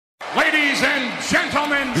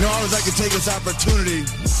friend. You know, I always like to take this opportunity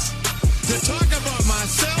to talk about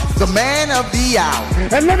myself. The man of the hour.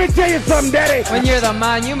 And let me tell you something, Daddy. When you're the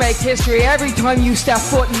man, you make history every time you step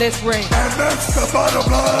foot in this ring. And that's the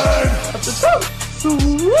bottom line.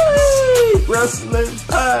 Sweet Wrestling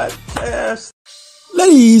Podcast.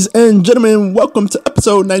 Ladies and gentlemen, welcome to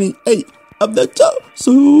episode 98 of the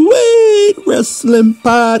Sweet Wrestling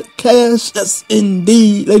Podcast. Yes,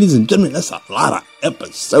 indeed. Ladies and gentlemen, that's a lot of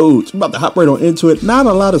episodes. We're about to hop right on into it. Not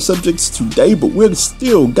a lot of subjects today, but we're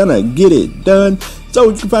still gonna get it done. So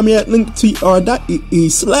you can find me at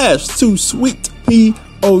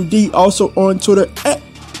linktr.ee/2sweetpod. Also on Twitter at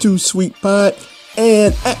 2sweetpod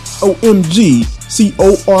and at OMGCOREYB.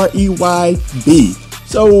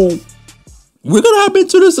 So we're going to hop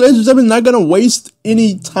into this, ladies and gentlemen. Not going to waste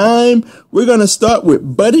any time. We're going to start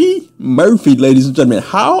with Buddy Murphy, ladies and gentlemen.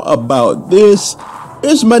 How about this?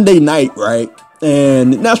 It's Monday night, right?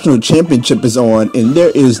 And the national championship is on, and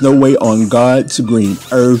there is no way on God's green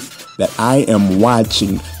earth that I am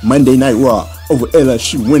watching Monday Night Raw over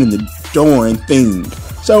LSU winning the darn thing.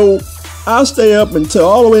 So I'll stay up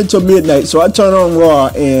all the way until midnight. So I turn on Raw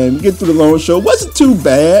and get through the long show. Wasn't too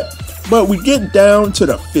bad, but we get down to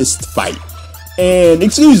the fist fight. And,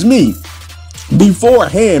 excuse me,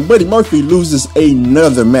 beforehand, Buddy Murphy loses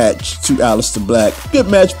another match to Aleister Black. Good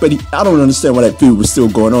match, but I don't understand why that feud was still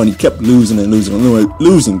going on. He kept losing and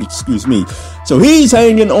losing, excuse me. So he's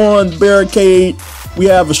hanging on the barricade. We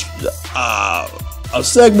have a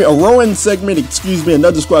segment, a rowing segment,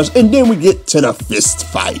 another squash, and then we get to the fist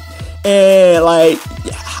fight. And, I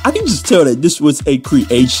can just tell that this was a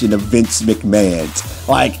creation of Vince McMahon's.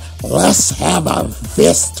 Let's have a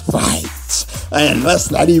fist fight. And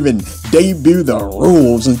let's not even debut the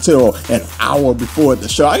rules until an hour before the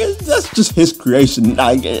show. I guess that's just his creation.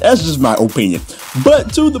 That's just my opinion.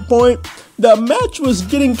 But to the point, the match was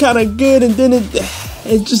getting kind of good, and then it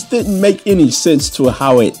just didn't make any sense to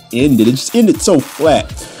how it ended. It just ended so flat.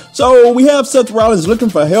 So we have Seth Rollins looking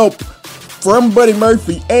for help from Buddy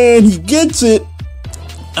Murphy, and he gets it.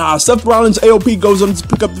 Seth Rollins' AOP goes on to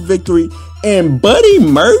pick up the victory, and Buddy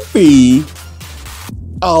Murphy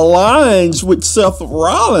aligns with Seth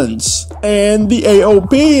Rollins and the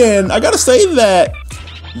AOP, and I gotta say that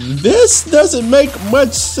this doesn't make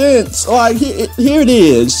much sense. Here it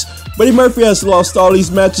is. Buddy Murphy has lost all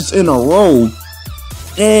these matches in a row,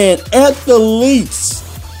 and at the least,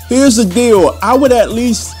 here's the deal. I would at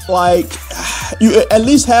least you at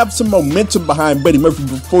least have some momentum behind Buddy Murphy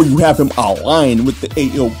before you have him align with the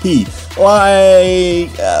AOP.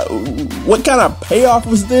 What kind of payoff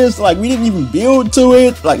was this? We didn't even build to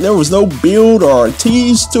it. There was no build or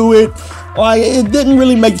tease to it. It didn't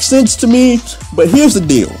really make sense to me. But here's the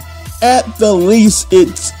deal. At the least,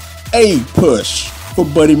 it's a push for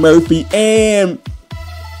Buddy Murphy. And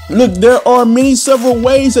look, there are several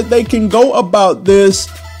ways that they can go about this.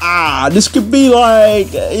 This could be you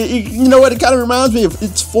know what? It kind of reminds me of,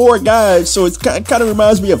 it's four guys, so it kind of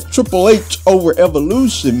reminds me of Triple H over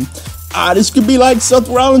Evolution. This could be like Seth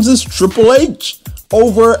Rollins' Triple H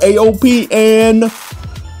over AOP and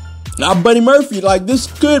Buddy Murphy. This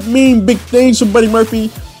could mean big things for Buddy Murphy,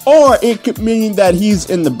 or it could mean that he's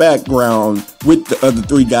in the background with the other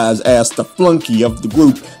three guys as the flunky of the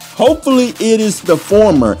group. Hopefully it is the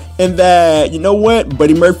former, and that, you know what,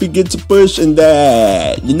 Buddy Murphy gets a push, and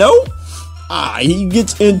that, he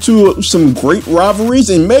gets into some great rivalries,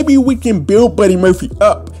 and maybe we can build Buddy Murphy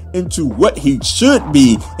up into what he should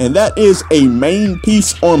be, and that is a main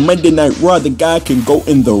piece on Monday Night Raw. The guy can go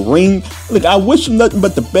in the ring. Look, I wish him nothing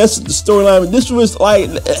but the best of the storyline. This was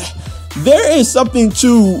there is something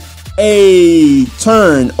to a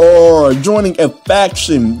turn or joining a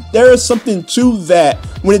faction. There is something to that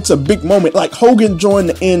when it's a big moment, like Hogan joined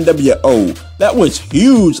the NWO. That was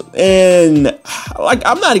huge, and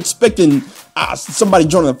I'm not expecting somebody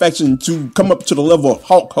joining a faction to come up to the level of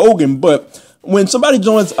Hulk Hogan, but when somebody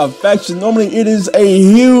joins a faction, normally it is a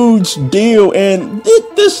huge deal, and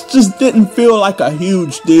this just didn't feel like a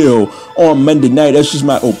huge deal on Monday night. That's just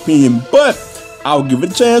my opinion, but I'll give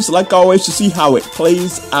it a chance, like always, to see how it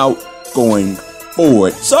plays out going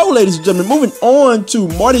forward. So, ladies and gentlemen, moving on to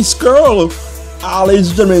Marty Scurll. Ladies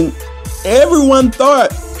and gentlemen, everyone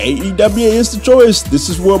thought AEW is the choice. This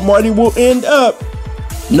is where Marty will end up.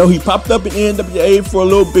 He popped up in NWA for a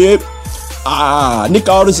little bit. Nick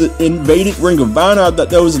Aldis invaded Ring of Honor. I thought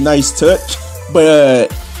that was a nice touch.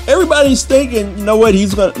 But everybody's thinking, you know what,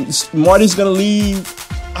 Marty's gonna leave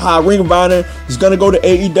Ring of Honor. He's gonna go to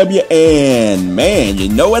AEW, and man, you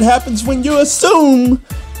know what happens when you assume.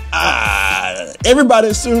 Everybody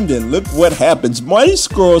assumed, and look what happens. Marty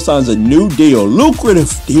Scurll signs a new deal,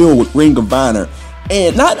 lucrative deal with Ring of Honor,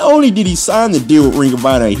 And not only did he sign the deal with Ring of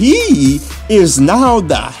Honor, he is now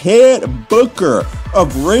the head booker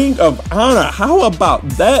of Ring of Honor. How about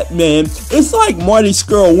that, man? It's like Marty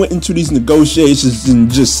Scurll went into these negotiations and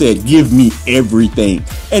just said, give me everything.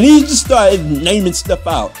 And he just started naming stuff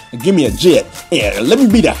out. Give me a jet. And let me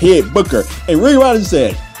be the head booker. And Ring of Honor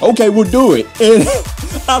said, okay, we'll do it. And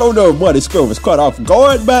I don't know if Marty Scurll was caught off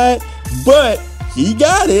guard by it, but he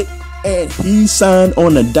got it. And he signed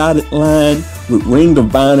on the dotted line with Ring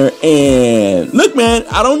of Honor. And look, man,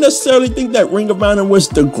 I don't necessarily think that Ring of Honor was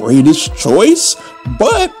the greatest choice,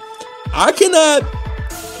 but I cannot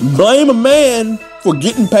blame a man for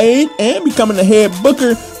getting paid and becoming the head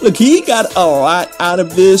booker. Look, he got a lot out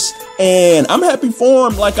of this, and I'm happy for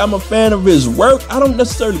him. Like, I'm a fan of his work. I don't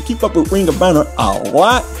necessarily keep up with Ring of Honor a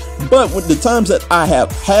lot, but with the times that I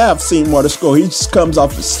have seen Marty Scurll, he just comes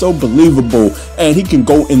off as so believable, and he can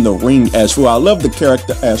go in the ring as well. I love the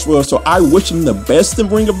character as well, so I wish him the best in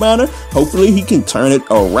Ring of Honor. Hopefully he can turn it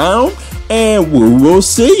around, and we will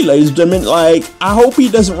see, ladies and gentlemen. Like, I hope he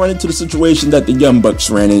doesn't run into the situation that the Young Bucks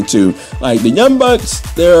ran into. Like, the Young Bucks,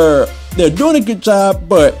 they're doing a good job,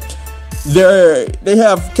 but they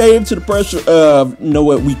have caved to the pressure of, you know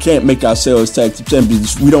what, we can't make ourselves tag team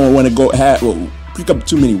champions. We don't want to pick up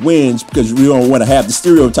too many wins because we don't want to have the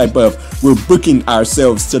stereotype of we're booking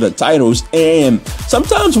ourselves to the titles. And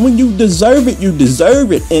sometimes when you deserve it, you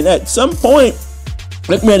deserve it. And at some point,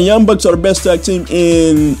 look, man, the Young Bucks are the best tag team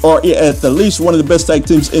or at the least one of the best tag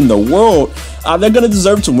teams in the world. They're going to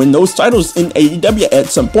deserve to win those titles in AEW at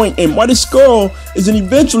some point. And Marty Scurll is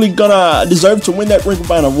eventually going to deserve to win that Ring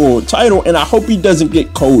of Honor World title. And I hope he doesn't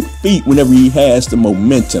get cold feet whenever he has the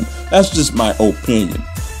momentum. That's just my opinion.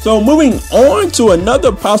 So moving on to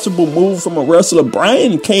another possible move from a wrestler,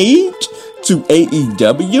 Brian Cage to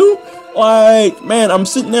AEW. Like, man, I'm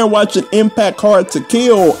sitting there watching Impact Hard to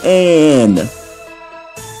Kill, and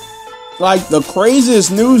like the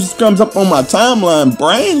craziest news comes up on my timeline.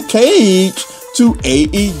 Brian Cage to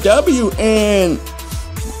AEW, and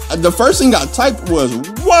the first thing I typed was,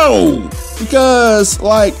 whoa, because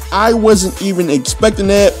like I wasn't even expecting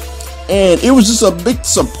that, and it was just a big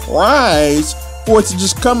surprise for it to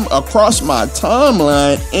just come across my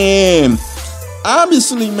timeline. And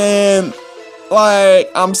obviously, man, like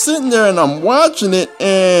I'm sitting there and I'm watching it,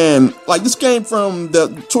 and like this came from the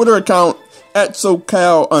Twitter account at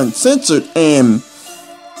SoCal Uncensored, and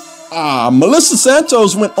Melissa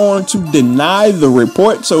Santos went on to deny the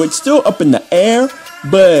report, so it's still up in the air.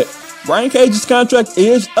 But Brian Cage's contract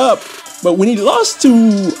is up. But when he lost to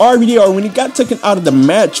RVD, or when he got taken out of the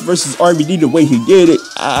match versus RVD the way he did it,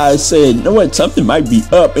 I said, you know what, something might be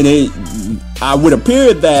up. And I would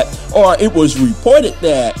appear that, or it was reported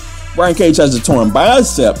that Brian Cage has a torn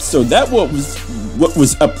bicep. So that what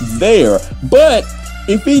was up there. But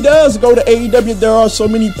if he does go to AEW, there are so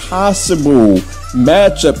many possible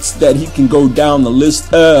matchups that he can go down the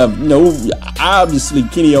list of. You know, obviously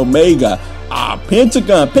Kenny Omega,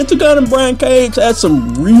 Pentagon and Brian Cage had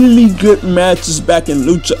some really good matches back in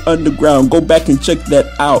Lucha Underground. Go back and check that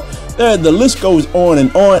out. The list goes on. And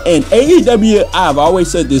AEW, I've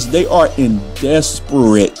always said this, they are in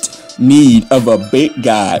desperate need of a big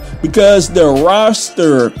guy because their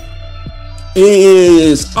roster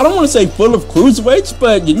is, I don't want to say full of cruiserweights,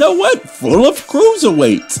 but you know what? Full of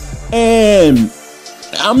cruiserweights. And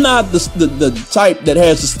I'm not the type that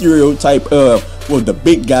has the stereotype of, well, the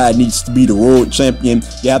big guy needs to be the world champion.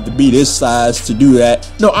 You have to be this size to do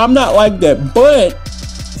that. No, I'm not like that. But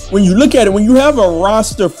when you look at it, when you have a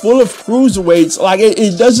roster full of cruiserweights, like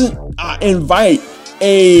it doesn't invite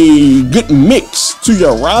a good mix to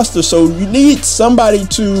your roster. So you need somebody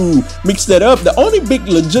to mix that up. The only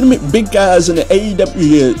legitimate big guys in the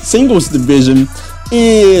AEW singles division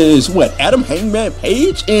is Adam Hangman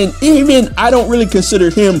Page, and even I don't really consider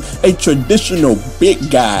him a traditional big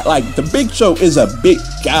guy. Like, the Big Show is a big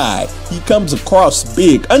guy. He comes across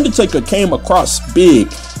big. Undertaker came across big.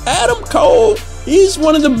 Adam Cole, he's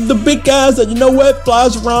one of the big guys that, you know what,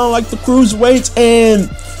 flies around like the cruiserweights, and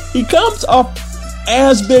he comes off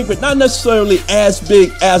as big, but not necessarily as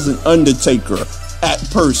big as an Undertaker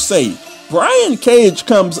per se. Brian Cage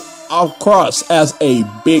comes across as a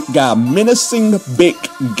big guy, menacing big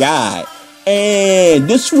guy, and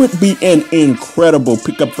this would be an incredible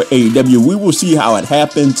pickup for AEW. We will see how it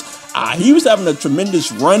happens. He was having a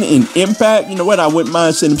tremendous run in Impact. You know what, I wouldn't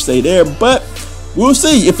mind seeing him stay there, but we'll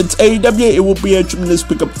see. If it's AEW, it will be a tremendous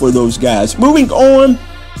pickup for those guys. Moving on,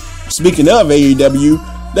 speaking of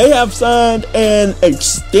AEW, they have signed an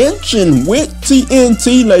extension with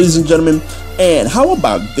TNT, ladies and gentlemen. And how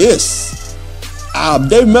about this?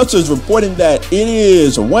 Dave Meltzer is reporting that it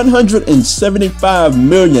is $175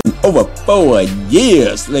 million over 4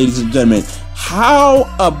 years, ladies and gentlemen.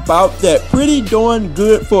 How about that? Pretty darn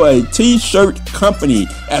good for a t-shirt company,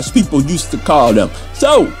 as people used to call them.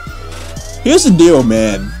 So, here's the deal,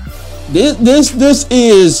 man. This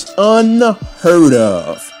is unheard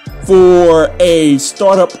of for a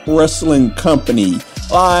startup wrestling company.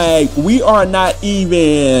 Like, we are not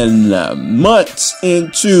even months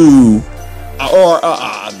into, or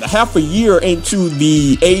half a year into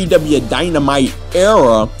the AEW Dynamite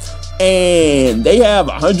era, and they have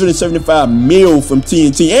 $175 million from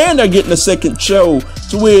TNT, and they're getting a second show,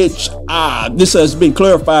 to which this has been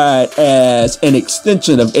clarified as an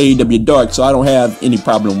extension of AEW Dark, so I don't have any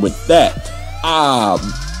problem with that.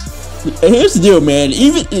 Here's the deal, man.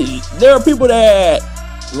 Even there are people that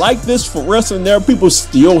like this for wrestling. There are people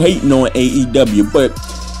still hating on AEW, but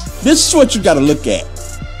this is what you got to look at.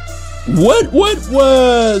 What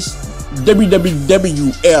was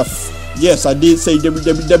WWF? Yes, I did say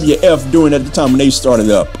WWF during at the time when they started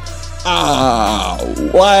up.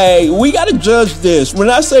 Like, we got to judge this. When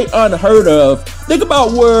I say unheard of, think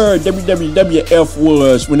about where WWF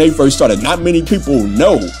was when they first started. Not many people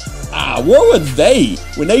know. Where were they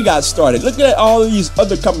when they got started? Look at all of these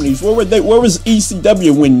other companies. Where were they? Where was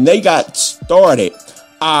ECW when they got started?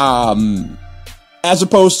 As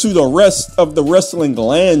opposed to the rest of the wrestling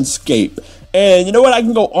landscape. And you know what? I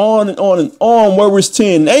can go on and on and on. Where was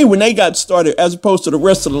TNA when they got started, as opposed to the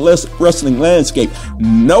rest of the wrestling landscape?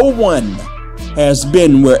 No one has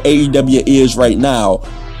been where AEW is right now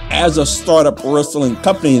as a startup wrestling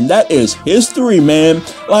company, and that is history, man.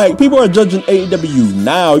 Like, people are judging AEW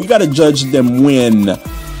now. You got to judge them when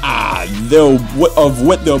what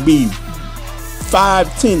they'll be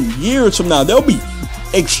 5-10 years from now. They'll be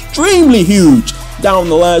extremely huge down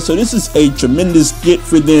the line. So this is a tremendous get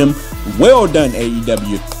for them. Well done,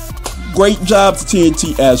 AEW. Great job to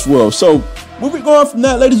TNT as well. So moving on from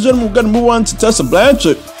that, ladies and gentlemen, we're going to move on to Tessa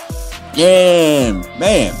Blanchard. And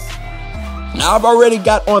man, now I've already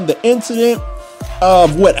got on the incident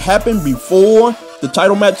of what happened before the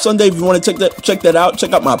title match Sunday. If you want to check that out,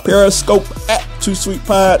 check out my Periscope at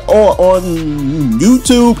 2SweetPod or on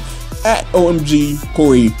YouTube at OMG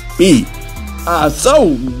Corey B.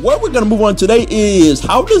 So what we're going to move on today is,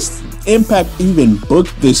 how does Impact even book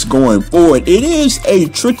this going forward? It is a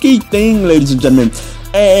tricky thing, ladies and gentlemen.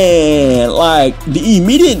 And like, the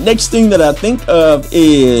immediate next thing that I think of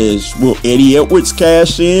is, will Eddie Edwards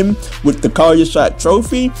cash in with the Call Your Shot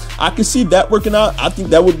trophy? I can see that working out. I think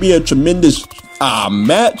that would be a tremendous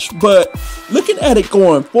match. But looking at it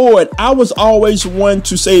going forward, I was always one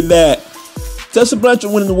to say that Tessa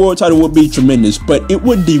Blanchard winning the world title would be tremendous, but it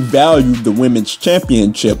would devalue the women's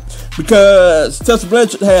championship, because Tessa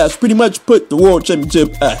Blanchard has pretty much put the world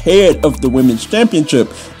championship ahead of the women's championship.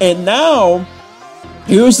 And now,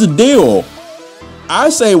 here's the deal. I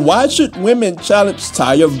say, why should women challenge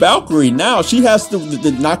Taya Valkyrie? Now she has the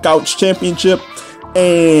Knockouts championship,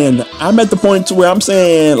 and I'm at the point to where I'm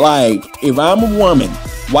saying, like, if I'm a woman,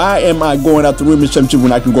 why am I going out the women's championship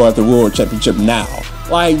when I can go out the world championship now?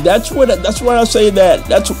 Like, that's why I say that.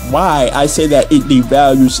 That's why I say that it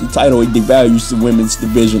devalues the title. It devalues the women's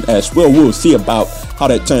division as well. We'll see about how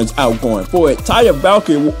that turns out going forward. Taya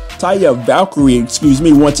Valkyrie,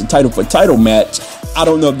 wants a title for title match. I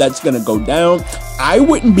don't know if that's gonna go down. I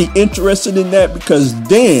wouldn't be interested in that, because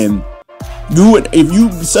then if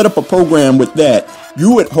you set up a program with that,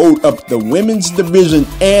 you would hold up the women's division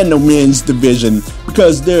and the men's division,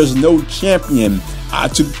 because there's no championship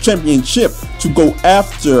to go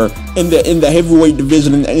after in the heavyweight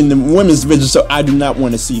division and in the women's division. So I do not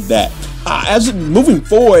want to see that. As moving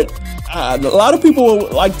forward, a lot of people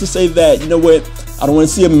like to say that, you know what, I don't want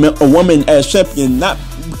to see a woman as champion, not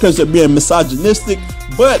because they're being misogynistic,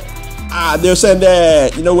 but they're saying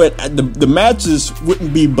that, you know what, the matches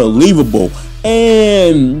wouldn't be believable.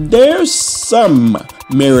 And there's some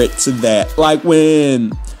merit to that. Like,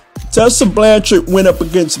 when Tessa Blanchard went up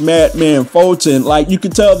against Madman Fulton, like, you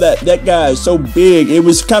could tell that guy is so big, it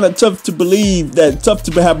was kind of tough to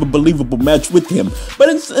have a believable match with him. But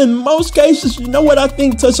in most cases, you know what, I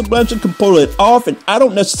think Tessa Blanchard can pull it off, and I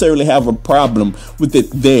don't necessarily have a problem with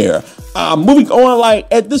it there. Moving on, like,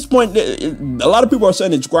 at this point, a lot of people are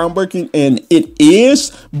saying it's groundbreaking, and it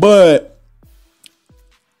is, but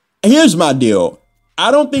here's my deal.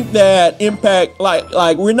 I don't think that Impact,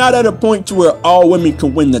 like we're not at a point to where all women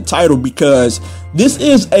can win the title, because this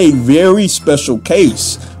is a very special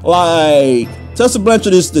case. Like, Tessa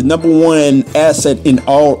Blanchard is the #1 asset in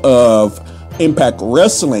all of Impact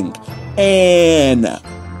Wrestling, and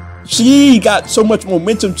she got so much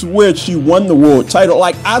momentum to where she won the world title.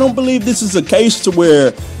 Like, I don't believe this is a case to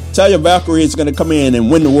where Talia Valkyrie is going to come in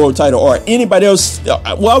and win the world title, or anybody else. Well,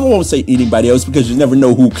 I won't say anybody else because you never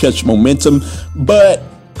know who catch momentum, but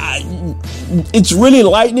it's really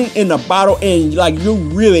lightning in a bottle, and like you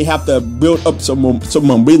really have to build up some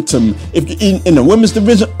momentum if you're in the women's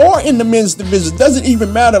division or in the men's division. It doesn't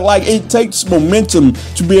even matter. Like, it takes momentum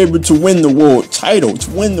to be able to win the world title,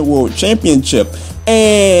 to win the world championship.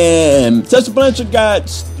 And Tessa Blanchard got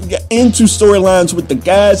into storylines with the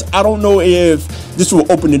guys. I don't know if this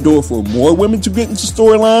will open the door for more women to get into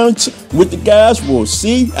storylines with the guys. We'll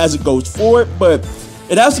see as it goes forward, but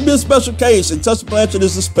it has to be a special case, and Tessa Blanchard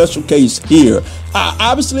is a special case here.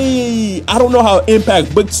 Obviously, I don't know how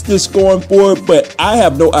Impact books this going forward, but I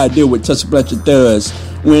have no idea what Tessa Blanchard does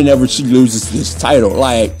whenever she loses this title.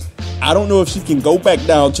 Like, I don't know if she can go back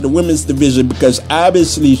down to the women's division, because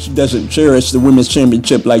obviously she doesn't cherish the women's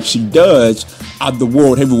championship like she does at the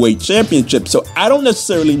World Heavyweight Championship. So I don't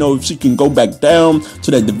necessarily know if she can go back down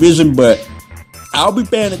to that division, but I'll be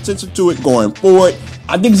paying attention to it going forward.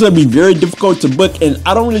 I think it's going to be very difficult to book, and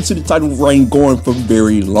I don't really see the title reign going for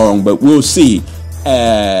very long, but we'll see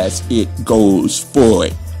as it goes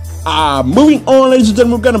forward. Moving on, ladies and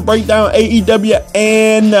gentlemen, we're going to break down AEW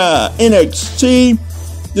and NXT.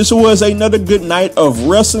 This was another good night of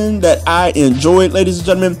wrestling that I enjoyed, ladies and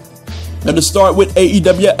gentlemen. Going to start with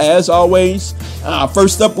AEW as always.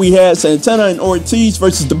 First up, we had Santana and Ortiz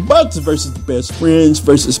versus the Bucks versus the Best Friends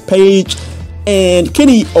versus Paige and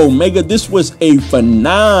Kenny Omega. This was a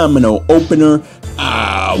phenomenal opener.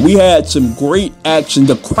 We had some great action.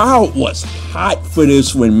 The crowd was hot for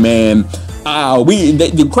this one, man.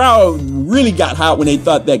 The crowd really got hot when they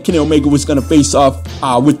thought that Kenny Omega was going to face off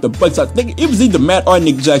with the Bucks. I think it was either Matt or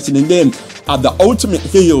Nick Jackson, and then the Ultimate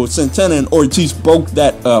heel, Santana and Ortiz, broke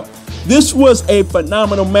that up. This was a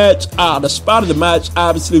phenomenal match. The spot of the match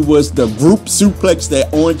obviously was the group suplex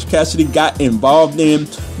that Orange Cassidy got involved in.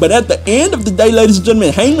 But at the end of the day, ladies and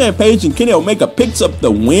gentlemen, Hangman Page and Kenny Omega picks up the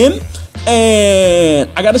win. And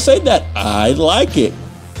I got to say that I like it.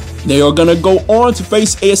 They are going to go on to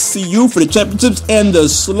face SCU for the championships, and the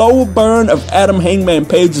slow burn of Adam Hangman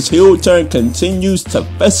Page's heel turn continues to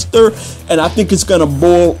fester, and I think it's going to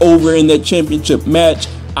boil over in that championship match.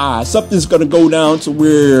 Something's going to go down to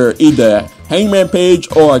where either Hangman Page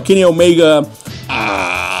or Kenny Omega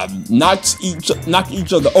knock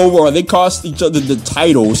each other over, or they cost each other the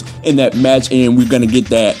titles in that match, and we're going to get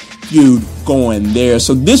that feud going there.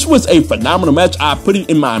 So this was a phenomenal match. I put it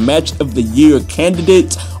in my match of the year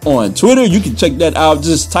candidate on Twitter. You can check that out.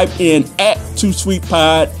 Just type in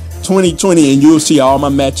 @2SweetPod 2020 and you'll see all my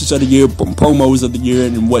matches of the year, promos of the year,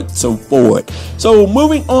 and what so forth. So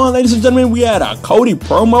moving on, ladies and gentlemen, we had a Cody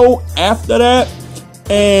promo after that,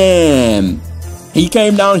 and he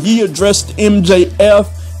came down, he addressed MJF,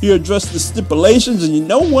 he addressed the stipulations, and you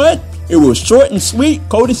know what? It was short and sweet.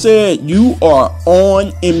 Cody said, "You are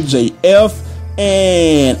on, MJF."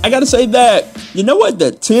 And I gotta say that, you know what?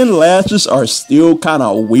 The 10 lashes are still kind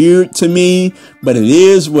of weird to me, but it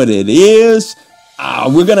is what it is.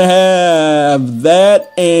 We're gonna have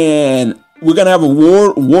that, and we're gonna have a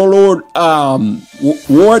Wardlow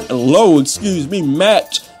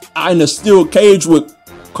match in a steel cage with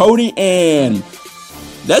Cody, and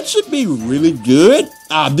that should be really good.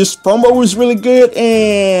 This promo was really good,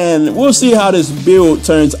 and we'll see how this build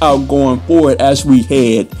turns out going forward as we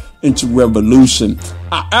head into Revolution.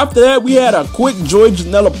 After that, we had a quick Joey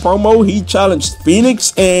Janela promo. He challenged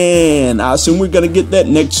Phoenix, and I assume we're going to get that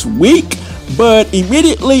next week. But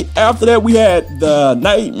immediately after that, we had the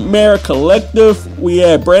Nightmare Collective. We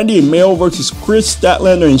had Brandy and Mel versus Chris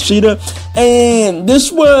Statlander and Shida. And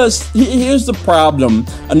here's the problem.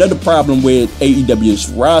 Another problem with AEW's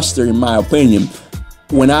roster, in my opinion.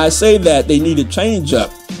 When I say that they need a change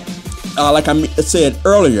up, like I said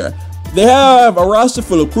earlier, they have a roster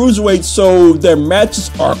full of cruiserweights, so their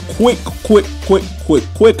matches are quick.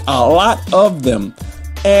 A lot of them.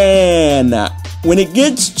 And when it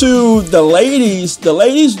gets to the ladies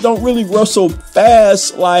don't really wrestle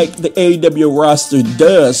fast like the AEW roster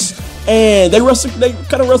does. And they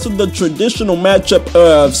kind of wrestle the traditional matchup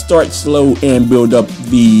of start slow and build up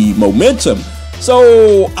the momentum.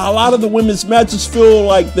 So a lot of the women's matches feel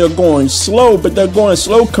like they're going slow, but they're going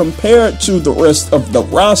slow compared to the rest of the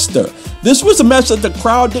roster. This was a match that the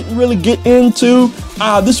crowd didn't really get into.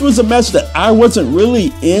 This was a match that I wasn't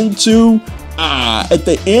really into. At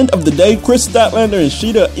the end of the day, Chris Statlander and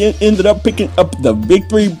Shida ended up picking up the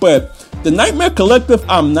victory, but the Nightmare Collective,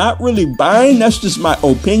 I'm not really buying. That's just my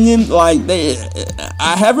opinion.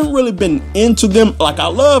 I haven't really been into them. Like, I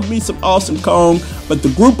love me some Awesome Kong, but the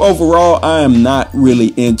group overall, I am not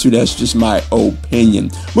really into. That's just my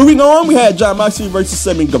opinion. Moving on, we had Jon Moxley versus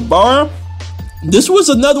Sammy Guevara. This was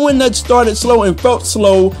another one that started slow and felt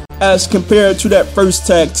slow as compared to that first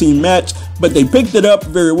tag team match, but they picked it up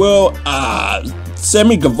very well.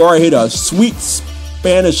 Sammy Guevara hit a sweet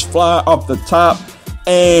Spanish fly off the top,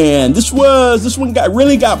 and this one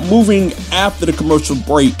really got moving after the commercial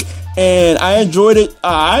break, and I enjoyed it.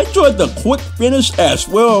 I enjoyed the quick finish as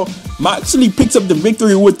well. Moxley picks up the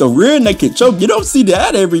victory with the rear naked choke. You don't see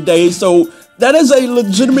that every day, so that is a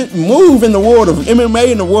legitimate move in the world of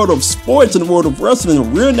MMA, in the world of sports, in the world of wrestling, a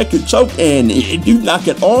rear naked choke, and if you knock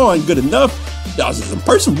it on good enough, the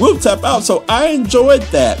person will tap out. So I enjoyed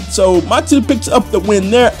that. So Moxley picks up the win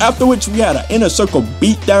there, after which we had an inner circle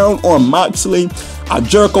beatdown on Moxley.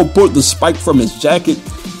 Jericho pulled the spike from his jacket.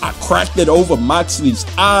 I cracked it over Moxley's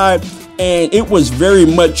eye, and it was very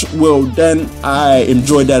much well done. I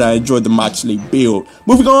enjoyed that. I enjoyed the Moxley build.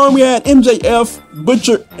 Moving on, we had MJF,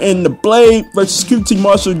 Butcher, and the Blade versus QT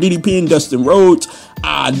Marshall, DDP, and Dustin Rhodes.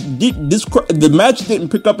 The match didn't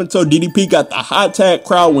pick up until DDP got the hot tag.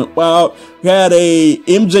 Crowd went wild. We had a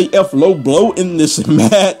MJF low blow in this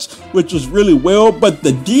match, which was really well, but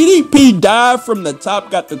the DDP dive from the top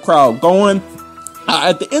got the crowd going.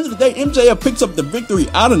 At the end of the day, MJF picks up the victory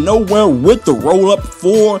out of nowhere with the roll-up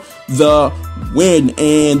for the win,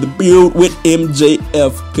 and the build with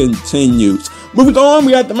MJF continues. Moving on,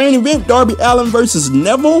 we had the main event, Darby Allin versus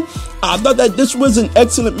Neville. I thought that this was an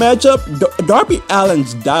excellent matchup. Darby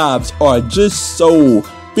Allin's dives are just so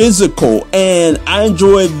physical, and I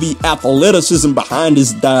enjoyed the athleticism behind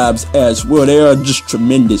his dives as well. They are just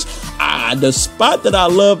tremendous. The spot that I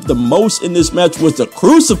loved the most in this match was the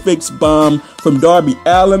crucifix bomb from Darby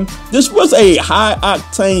Allin. This was a high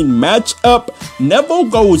octane matchup. Neville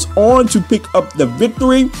goes on to pick up the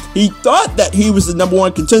victory. He thought that he was the number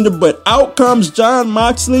one contender, but out comes Jon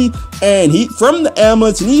Moxley and he from the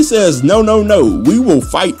ambulance, and he says, no, we will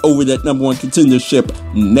fight over that number one contendership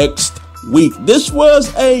next week. This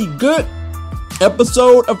was a good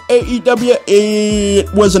episode of AEW.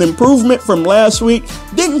 It was an improvement from last week.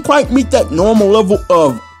 Didn't quite meet that normal level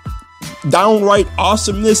of downright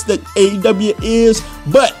awesomeness that AEW is,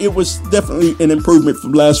 but it was definitely an improvement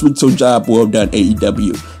from last week, so job well done,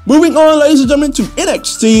 AEW. Moving on, ladies and gentlemen, to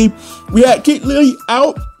NXT. We had Keith Lee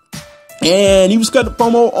out, and he was cutting a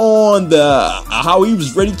promo on how he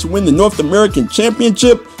was ready to win the North American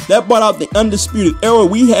Championship. That brought out the Undisputed Era.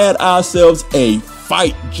 We had ourselves a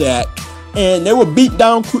fight, Jack, and they would beat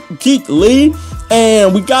down Keith Lee,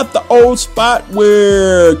 and we got the old spot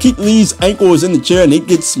where Keith Lee's ankle was in the chair and it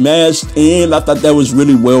gets smashed in. I thought that was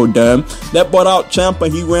really well done. That brought out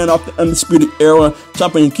Ciampa. He ran off the Undisputed Era.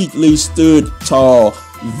 Ciampa and Keith Lee stood tall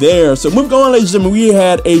there. So moving on, ladies and gentlemen, we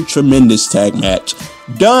had a tremendous tag match.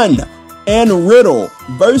 Dunn and Riddle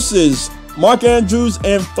versus Mark Andrews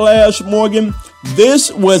and Flash Morgan.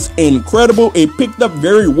 This was incredible. It picked up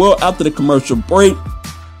very well after the commercial break.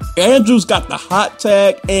 Andrews got the hot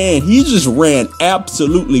tag, and he just ran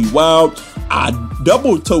absolutely wild.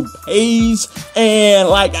 Double topes, and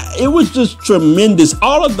it was just tremendous.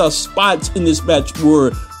 All of the spots in this match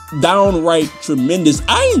were downright tremendous.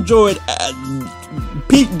 I enjoyed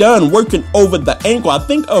Pete Dunne working over the ankle, I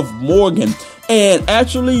think, of Morgan, and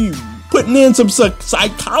actually putting in some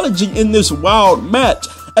psychology in this wild match.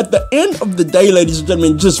 At the end of the day, ladies and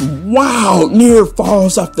gentlemen, just wild near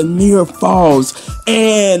falls after near falls.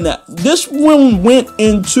 And this one went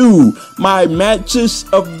into my matches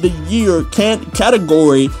of the year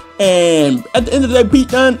category. And at the end of the day, Pete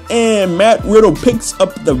Dunne and Matt Riddle picks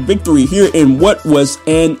up the victory here in what was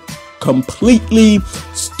an completely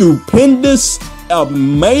stupendous,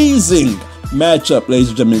 amazing matchup, ladies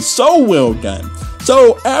and gentlemen. So well done.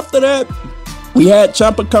 So after that, we had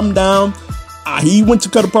Ciampa come down. He went to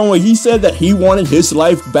cut a promo. He said that he wanted his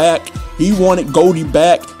life back. He wanted Goldie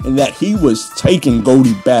back, and that he was taking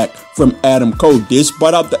Goldie back from Adam Cole. This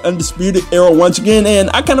brought out the Undisputed Era once again, and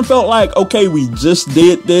I kind of felt like, okay, we just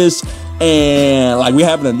did this, and we're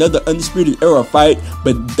having another Undisputed Era fight,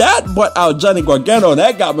 but that brought out Johnny Gargano.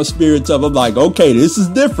 That got my spirits up. I'm like, okay, this is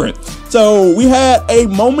different. So we had a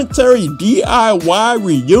momentary DIY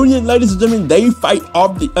reunion, ladies and gentlemen. They fight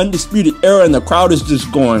off the Undisputed Era, and the crowd is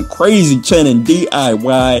just going crazy chanting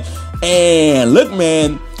DIY. And look,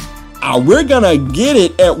 man, we're gonna get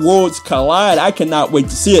it at Worlds Collide. I cannot wait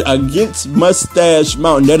to see it against Mustache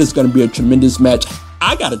Mountain. That is gonna be a tremendous match.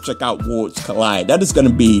 I gotta check out Worlds Collide. That is gonna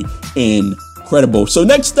be incredible. So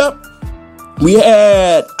next up, we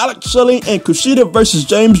had Alex Shelley and Kushida versus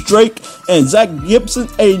James Drake and Zach Gibson.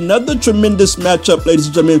 Another tremendous matchup, ladies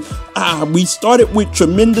and gentlemen. We started with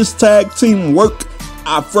tremendous tag team work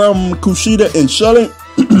from Kushida and Shelley.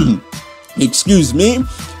 Excuse me.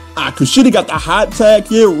 Kushida got the hot tag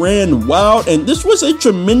here, ran wild, and this was a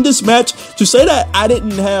tremendous match. To say that I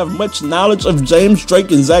didn't have much knowledge of James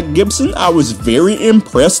Drake and Zach Gibson, I was very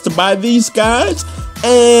impressed by these guys,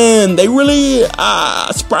 and they really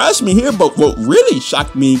surprised me here. But what really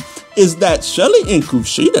shocked me is that Shelley and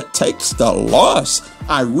Kushida takes the loss.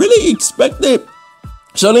 I really expected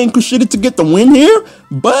Shelley and Kushida to get the win here,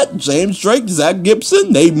 but James Drake, Zach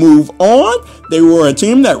Gibson, they move on. They were a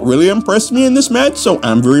team that really impressed me in this match, so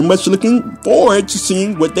I'm very much looking forward to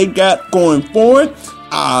seeing what they got going forward.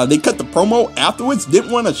 They cut the promo afterwards,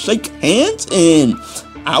 didn't want to shake hands, and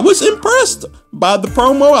I was impressed by the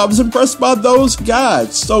promo. I was impressed by those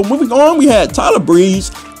guys. So moving on, we had Tyler Breeze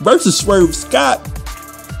versus Swerve Scott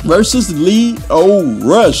versus Lio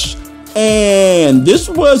Rush. And this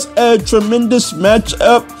was a tremendous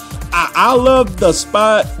matchup. I love the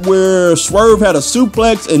spot where Swerve had a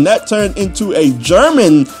suplex and that turned into a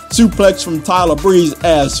German suplex from Tyler Breeze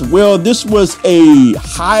as well. This was a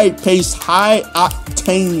high-paced,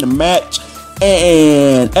 high-octane match.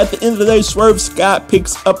 And at the end of the day, Swerve Scott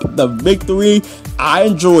picks up the victory. I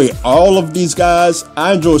enjoy all of these guys.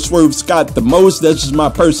 I enjoy Swerve Scott the most. That's just my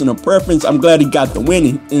personal preference. I'm glad he got the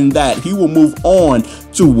win in that he will move on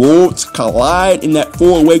to Worlds Collide in that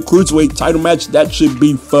 4-way cruiserweight title match. That should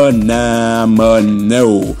be phenomenal.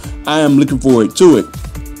 I am looking forward to it.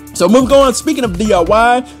 So moving on, speaking of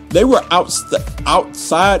DIY, they were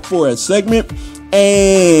outside for a segment.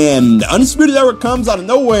 And the Undisputed Era comes out of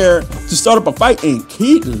nowhere to start up a fight, and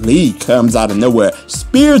Keith Lee comes out of nowhere,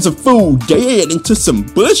 spears a fool dead into some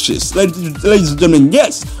bushes. Ladies and gentlemen,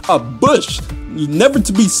 yes, a bush, never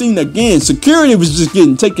to be seen again. Security was just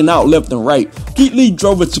getting taken out left and right. Keith Lee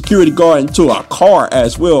drove a security guard into a car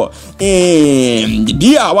as well, and the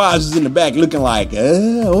DIYs is in the back looking like,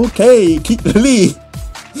 okay, Keith Lee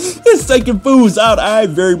is taking fools out. I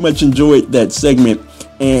very much enjoyed that segment.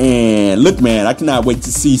 And look, man, I cannot wait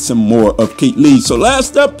to see some more of Keith Lee. So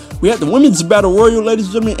last up, we had the Women's Battle Royal,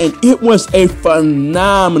 ladies and gentlemen, and it was a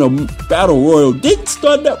phenomenal Battle Royal. Didn't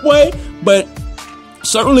start that way, but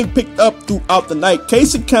certainly picked up throughout the night.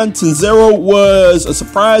 Casey Catanzaro was a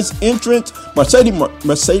surprise entrant.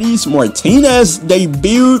 Mercedes Martinez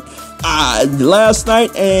debuted last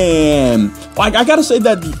night, and like I gotta say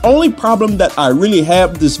that the only problem that I really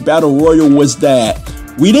have with this Battle Royal was that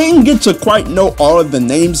we didn't get to quite know all of the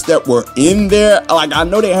names that were in there. Like, I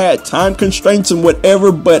know they had time constraints and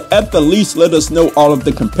whatever, but at the least let us know all of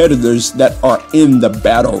the competitors that are in the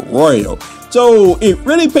Battle Royal. So it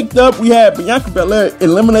really picked up. We had Bianca Belair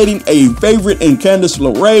eliminating a favorite in Candice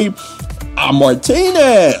LeRae.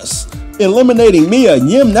 Martinez eliminating Mia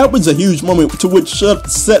Yim. That was a huge moment to which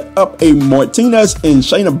set up a Martinez and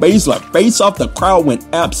Shayna Baszler face off. The crowd went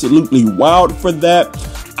absolutely wild for that.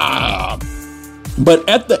 But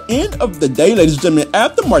at the end of the day, ladies and gentlemen,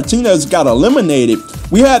 after Martinez got eliminated,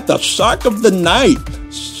 we had the shock of the night.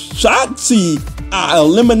 Shotzi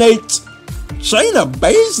eliminates Shayna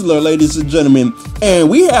Baszler, ladies and gentlemen. And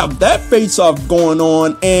we have that face-off going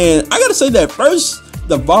on. And I gotta say that first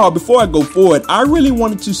of all, before I go forward, I really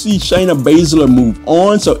wanted to see Shayna Baszler move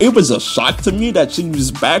on. So it was a shock to me that she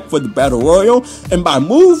was back for the Battle Royal. And by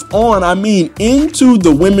move on, I mean into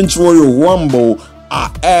the Women's Royal Rumble.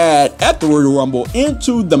 At the Royal Rumble,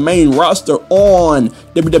 into the main roster on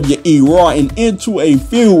WWE Raw, and into a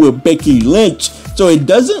feud with Becky Lynch. So it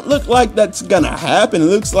doesn't look like that's gonna happen. It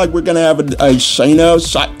looks like we're gonna have a Shayna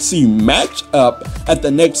Shotzi match up at the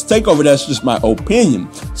next TakeOver. That's just my opinion.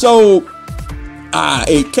 So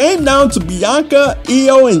it came down to Bianca,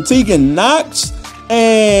 Io, and Tegan Nox.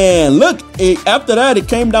 And look, after that, it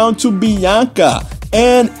came down to Bianca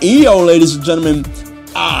and Io, ladies and gentlemen.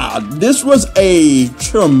 This was a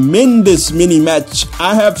tremendous mini match.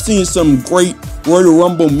 I have seen some great Royal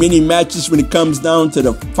Rumble mini matches when it comes down to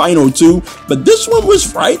the final two, but this one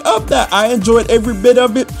was right up there. I enjoyed every bit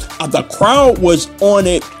of it. The crowd was on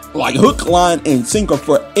it like hook, line, and sinker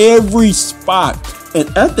for every spot. And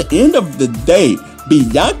at the end of the day,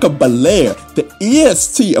 Bianca Belair, the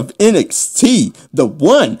EST of NXT, the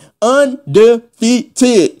one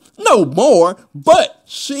undefeated, no more, but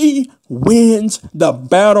she wins the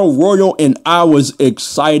Battle Royal, and I was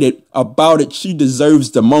excited about it. She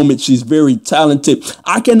deserves the moment. She's very talented.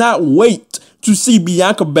 I cannot wait to see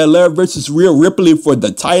Bianca Belair versus Rhea Ripley for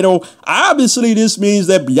the title. Obviously, this means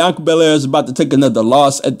that Bianca Belair is about to take another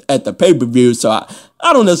loss at the pay-per-view, so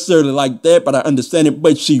I don't necessarily like that, but I understand it.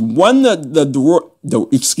 But she won the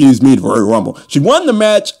the Royal Rumble. She won the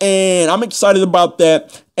match, and I'm excited about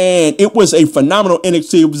that. And it was a phenomenal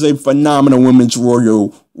NXT. It was a phenomenal Women's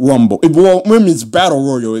Royal Rumble. Women's Battle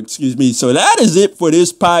Royal, excuse me. So that is it for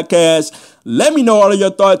this podcast. Let me know all of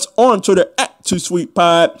your thoughts on Twitter at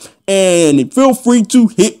TooSweetPod. And feel free to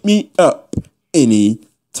hit me up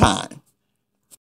anytime.